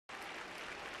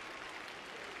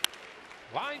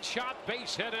Line shot,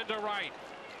 base hit into right.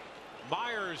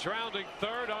 Myers rounding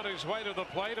third on his way to the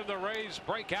plate, and the Rays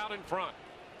break out in front.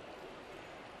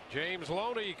 James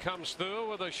Loney comes through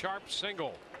with a sharp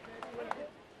single.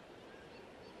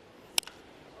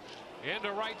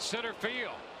 Into right center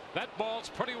field. That ball's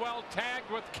pretty well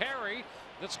tagged with Carey.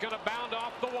 That's going to bound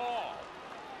off the wall.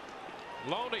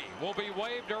 Loney will be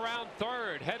waved around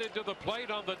third, headed to the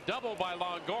plate on the double by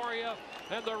Longoria,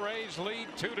 and the Rays lead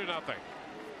 2-0.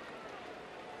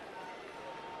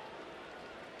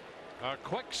 A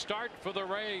quick start for the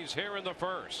Rays here in the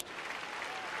first.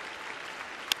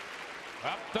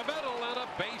 Up the middle and a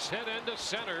base hit into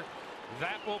center.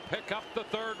 That will pick up the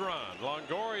third run.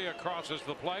 Longoria crosses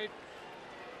the plate.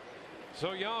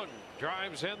 So Young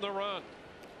drives in the run.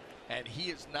 And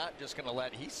he is not just going to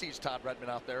let, he sees Todd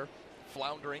Redmond out there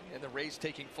floundering and the Rays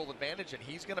taking full advantage, and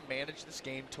he's going to manage this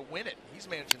game to win it. He's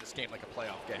managing this game like a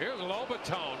playoff game. Here's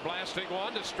Lobaton blasting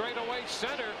one to straightaway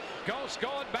center. Ghost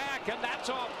going back, and that's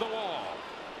off the wall.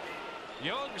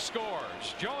 Young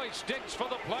scores. Joyce digs for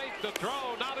the plate. The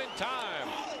throw not in time.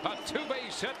 A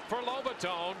two-base hit for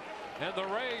Lobaton, and the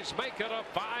Rays make it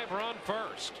a 5-run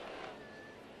first.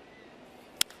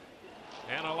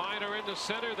 And a liner into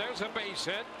center. There's a base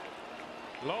hit.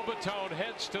 Lobaton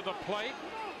heads to the plate.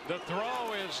 The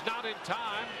throw is not in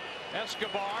time.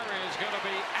 Escobar is going to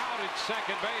be out at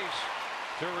second base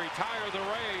to retire the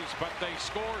Rays, but they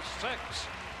score 6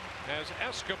 as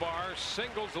Escobar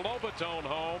singles Lobaton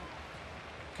home.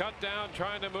 Cut down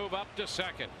trying to move up to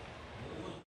second.